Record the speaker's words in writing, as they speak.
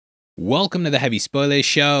Welcome to the Heavy Spoilers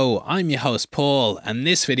Show. I'm your host Paul, and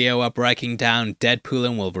this video we're breaking down Deadpool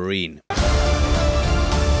and Wolverine.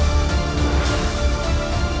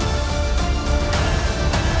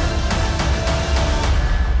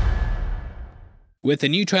 With the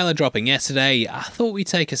new trailer dropping yesterday, I thought we'd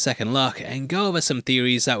take a second look and go over some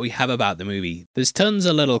theories that we have about the movie. There's tons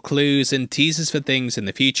of little clues and teasers for things in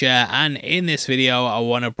the future, and in this video I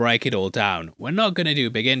want to break it all down. We're not going to do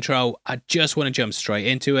a big intro, I just want to jump straight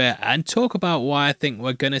into it and talk about why I think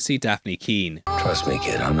we're going to see Daphne Keene. Trust me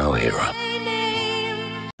kid, I'm no hero.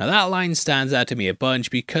 Now that line stands out to me a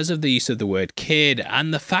bunch because of the use of the word kid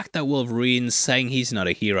and the fact that Wolverine's saying he's not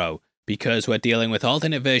a hero. Because we're dealing with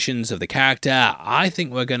alternate versions of the character, I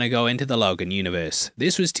think we're going to go into the Logan universe.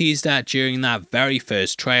 This was teased at during that very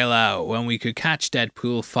first trailer when we could catch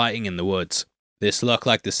Deadpool fighting in the woods. This looked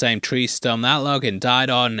like the same tree stump that Logan died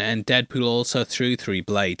on, and Deadpool also threw 3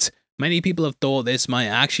 blades. Many people have thought this might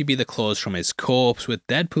actually be the claws from his corpse, with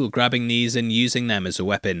Deadpool grabbing these and using them as a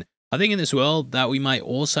weapon. I think in this world that we might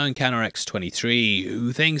also encounter X-23,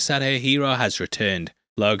 who thinks that her hero has returned.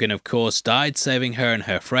 Logan of course died saving her and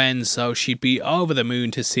her friends, so she'd be over the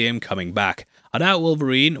moon to see him coming back. I doubt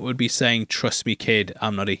Wolverine would be saying "trust me kid,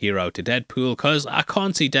 I'm not a hero" to Deadpool, cause I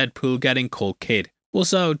can't see Deadpool getting called kid.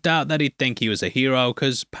 Also doubt that he'd think he was a hero,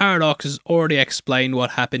 cause Paradox has already explained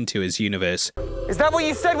what happened to his universe. Is that what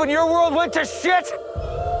you said when your world went to shit?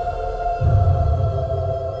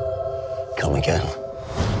 Come again.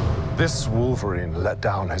 This Wolverine let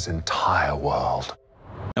down his entire world.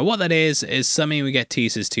 Now what that is something we get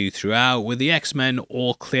teasers to throughout, with the X-Men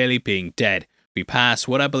all clearly being dead. We pass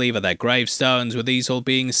what I believe are their gravestones, with these all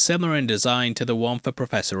being similar in design to the one for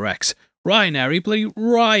Professor X. Ryan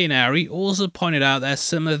Airy also pointed out they're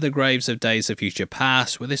similar to the graves of Days of Future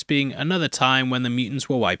Past, with this being another time when the mutants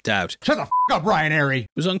were wiped out. Shut the f*** up, Ryan Airy! It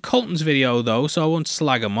was on Colton's video though, so I won't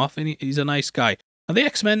slag him off, and he's a nice guy. Now the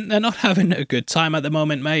X-Men, they're not having a good time at the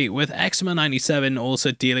moment, mate, with X-Men 97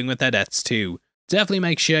 also dealing with their deaths too. Definitely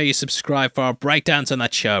make sure you subscribe for our breakdowns on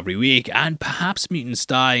that show every week, and perhaps mutants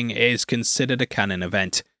dying is considered a canon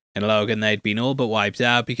event. In Logan they'd been all but wiped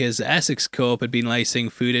out because Essex Corp had been lacing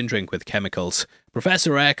food and drink with chemicals.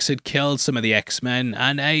 Professor X had killed some of the X-Men,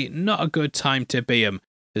 and not a good time to be him.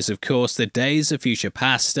 There's of course the Days of Future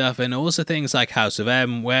Past stuff, and also things like House of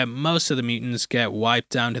M, where most of the mutants get wiped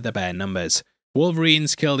down to the bare numbers.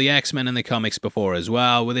 Wolverine's killed the X-Men in the comics before as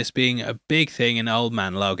well, with this being a big thing in Old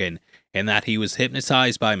Man Logan, in that he was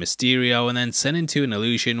hypnotized by Mysterio and then sent into an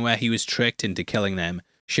illusion where he was tricked into killing them.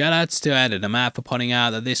 Shoutouts to Editor Matt for pointing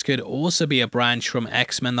out that this could also be a branch from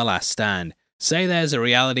X-Men The Last Stand. Say there's a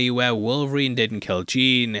reality where Wolverine didn't kill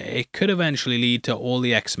Jean, it could eventually lead to all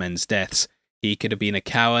the X-Men's deaths. He could have been a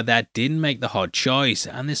coward that didn't make the hard choice,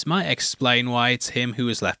 and this might explain why it's him who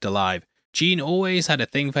was left alive. Jean always had a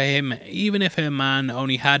thing for him, even if her man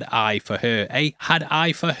only had eye for her. Had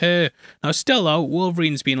eye for her. Now still though,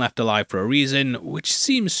 Wolverine's been left alive for a reason, which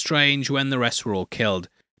seems strange when the rest were all killed.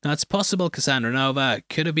 Now it's possible Cassandra Nova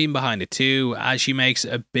could have been behind it too, as she makes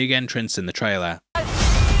a big entrance in the trailer.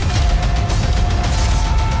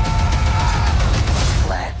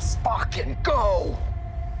 Let's fucking go.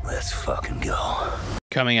 Let's fucking go.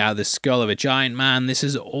 Coming out of the skull of a giant man, this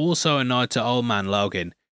is also a nod to Old Man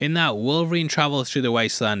Logan, in that Wolverine travelled through the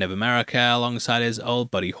wasteland of America alongside his old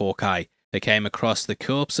buddy Hawkeye. They came across the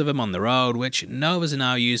corpse of him on the road, which Nova's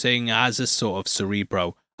now using as a sort of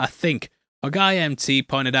Cerebro. I think. Our guy MT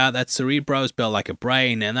pointed out that Cerebro's built like a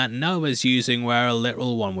brain, and that Nova's using where a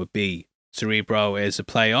literal one would be. Cerebro is a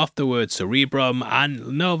play off the word cerebrum,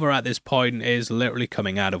 and Nova at this point is literally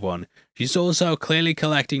coming out of one. She's also clearly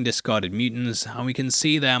collecting discarded mutants, and we can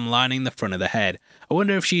see them lining the front of the head. I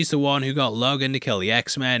wonder if she's the one who got Logan to kill the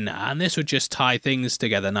X-Men, and this would just tie things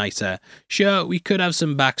together nicer. Sure, we could have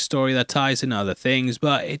some backstory that ties in other things,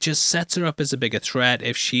 but it just sets her up as a bigger threat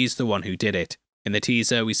if she's the one who did it. In the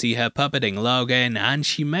teaser we see her puppeting Logan, and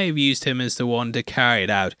she may have used him as the one to carry it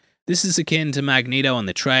out. This is akin to Magneto on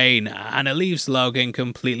the train, and it leaves Logan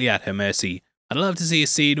completely at her mercy. I'd love to see a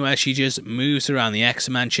scene where she just moves around the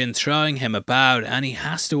X-Mansion throwing him about, and he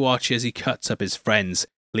has to watch as he cuts up his friends.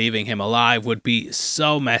 Leaving him alive would be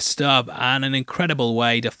so messed up, and an incredible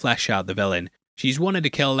way to flesh out the villain. She's wanted to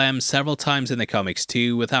kill them several times in the comics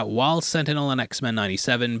too, with that Wild Sentinel and X-Men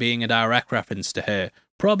 97 being a direct reference to her.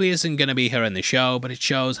 Probably isn't going to be her in the show, but it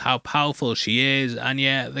shows how powerful she is, and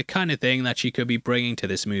yeah, the kind of thing that she could be bringing to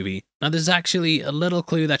this movie. Now there's actually a little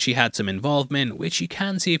clue that she had some involvement, which you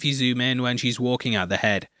can see if you zoom in when she's walking out the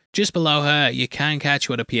head. Just below her, you can catch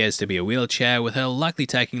what appears to be a wheelchair, with her likely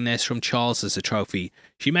taking this from Charles as a trophy.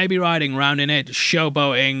 She may be riding around in it,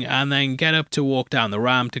 showboating, and then get up to walk down the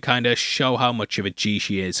ramp to kinda show how much of a G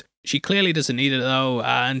she is. She clearly doesn't need it though,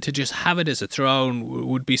 and to just have it as a throne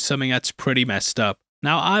would be something that's pretty messed up.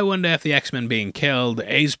 Now I wonder if the X-Men being killed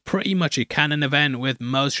is pretty much a canon event, with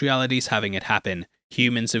most realities having it happen.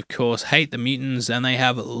 Humans of course hate the mutants, and they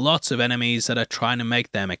have lots of enemies that are trying to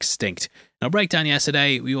make them extinct. In our breakdown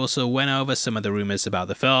yesterday, we also went over some of the rumours about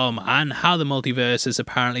the film and how the multiverse is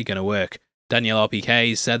apparently going to work. Daniel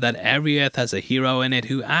RPK said that every Earth has a hero in it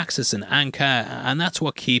who acts as an anchor, and that's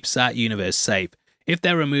what keeps that universe safe. If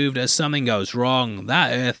they're removed as something goes wrong,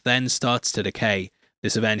 that Earth then starts to decay.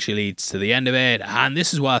 This eventually leads to the end of it, and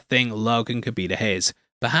this is what I think Logan could be to his.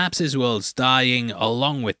 Perhaps his world's dying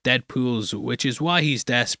along with Deadpool's, which is why he's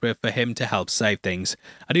desperate for him to help save things.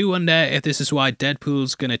 I do wonder if this is why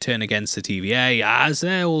Deadpool's going to turn against the TVA, as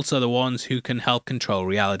they're also the ones who can help control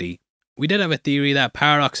reality. We did have a theory that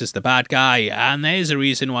Paradox is the bad guy, and there is a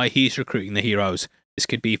reason why he's recruiting the heroes. This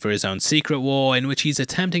could be for his own secret war in which he's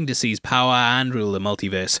attempting to seize power and rule the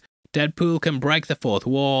multiverse. Deadpool can break the fourth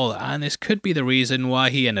wall, and this could be the reason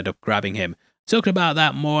why he ended up grabbing him. Talked about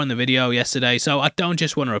that more in the video yesterday, so I don't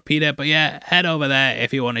just want to repeat it, but yeah, head over there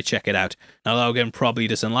if you want to check it out. Now Logan probably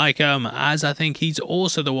doesn't like him, as I think he's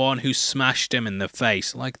also the one who smashed him in the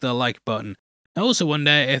face, like the like button. I also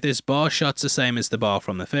wonder if this bar shot's the same as the bar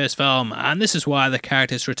from the first film, and this is why the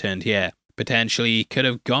character's returned here. Potentially he could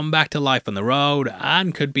have gone back to life on the road,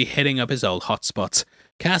 and could be hitting up his old hotspots.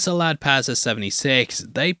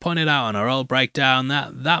 CastleLadPazza76, they pointed out on our old breakdown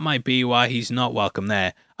that might be why he's not welcome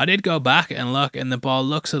there. I did go back and look, and the bar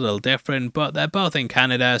looks a little different, but they're both in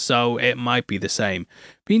Canada, so it might be the same.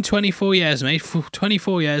 Been 24 years, mate.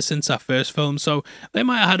 24 years since our first film, so they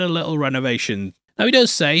might have had a little renovation. Now he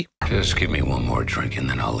does say, Just give me one more drink and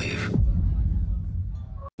then I'll leave.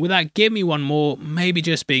 with that give me one more, maybe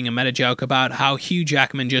just being a meta joke about how Hugh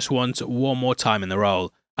Jackman just wants one more time in the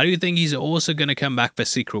role. I do think he's also going to come back for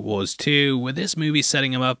Secret Wars 2, with this movie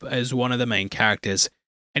setting him up as one of the main characters.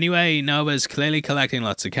 Anyway, Nova's clearly collecting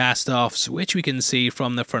lots of cast-offs, which we can see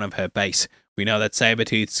from the front of her base. We know that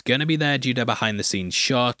Sabretooth's going to be there due to behind-the-scenes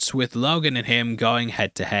shots, with Logan and him going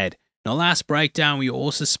head-to-head. In our last breakdown, we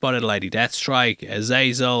also spotted Lady Deathstrike,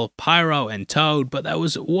 Azazel, Pyro and Toad, but there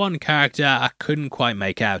was one character I couldn't quite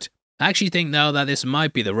make out. I actually think though that this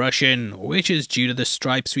might be the Russian, which is due to the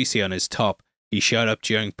stripes we see on his top. He showed up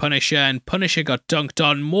during Punisher, and Punisher got dunked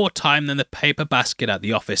on more time than the paper basket at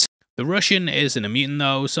the office. The Russian isn't a mutant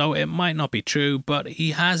though, so it might not be true, but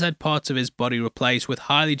he has had parts of his body replaced with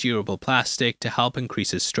highly durable plastic to help increase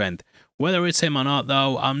his strength. Whether it's him or not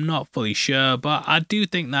though, I'm not fully sure, but I do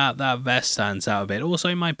think that vest stands out a bit. Also,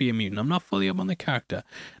 he might be a mutant. I'm not fully up on the character.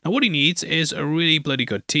 Now what he needs is a really bloody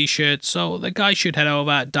good t-shirt, so the guy should head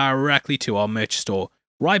over directly to our merch store.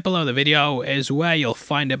 Right below the video is where you'll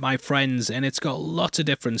find it, my friends, and it's got lots of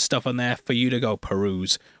different stuff on there for you to go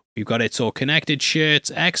peruse. We've got It's All Connected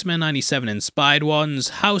shirts, X-Men 97 inspired ones,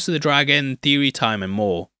 House of the Dragon, Theory Time and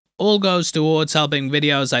more. All goes towards helping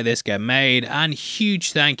videos like this get made, and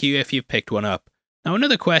huge thank you if you've picked one up. Now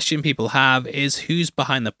another question people have is who's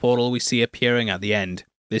behind the portal we see appearing at the end.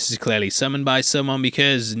 This is clearly summoned by someone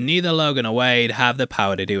because neither Logan or Wade have the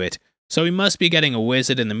power to do it. So we must be getting a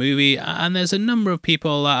wizard in the movie, and there's a number of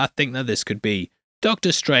people that I think that this could be.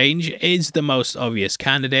 Doctor Strange is the most obvious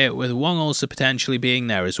candidate, with Wong also potentially being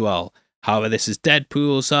there as well. However, this is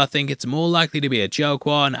Deadpool, so I think it's more likely to be a joke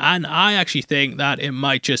one, and I actually think that it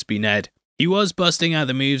might just be Ned. He was busting out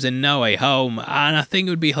the moves in No Way Home, and I think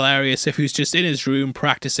it would be hilarious if he was just in his room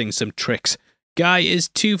practicing some tricks. Guy is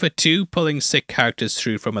 2 for 2 pulling sick characters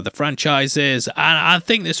through from other franchises, and I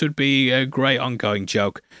think this would be a great ongoing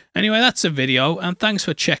joke. Anyway, that's the video, and thanks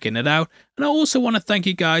for checking it out. And I also want to thank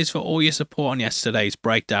you guys for all your support on yesterday's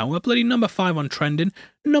breakdown. We're bloody number 5 on trending.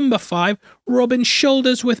 Number 5, rubbing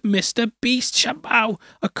shoulders with Mr. Beast. Shabow!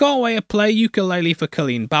 I can't wait to play ukulele for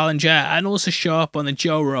Colleen Ballinger and also show up on the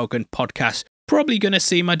Joe Rogan podcast. Probably going to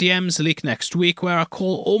see my DMs leak next week where I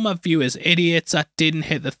call all my viewers idiots that didn't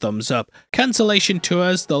hit the thumbs up. Cancellation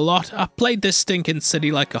tours, the lot. I played this stinking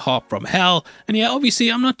city like a harp from hell. And yeah, obviously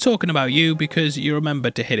I'm not talking about you because you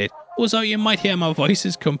remembered to hit it. Also, you might hear my voice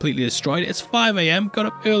is completely destroyed. It's 5 AM, got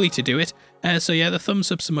up early to do it. So yeah, the thumbs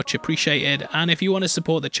ups are much appreciated. And if you want to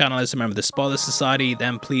support the channel as a member of the Spoiler Society,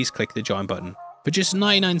 then please click the join button. For just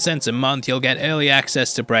 99 cents a month, you'll get early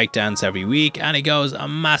access to breakdowns every week, and it goes a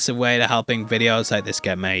massive way to helping videos like this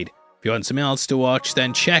get made. If you want something else to watch,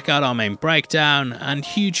 then check out our main breakdown, and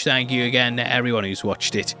huge thank you again to everyone who's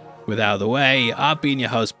watched it. With out of the way, I've been your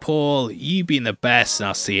host Paul, you've been the best, and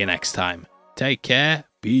I'll see you next time. Take care,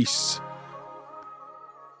 peace.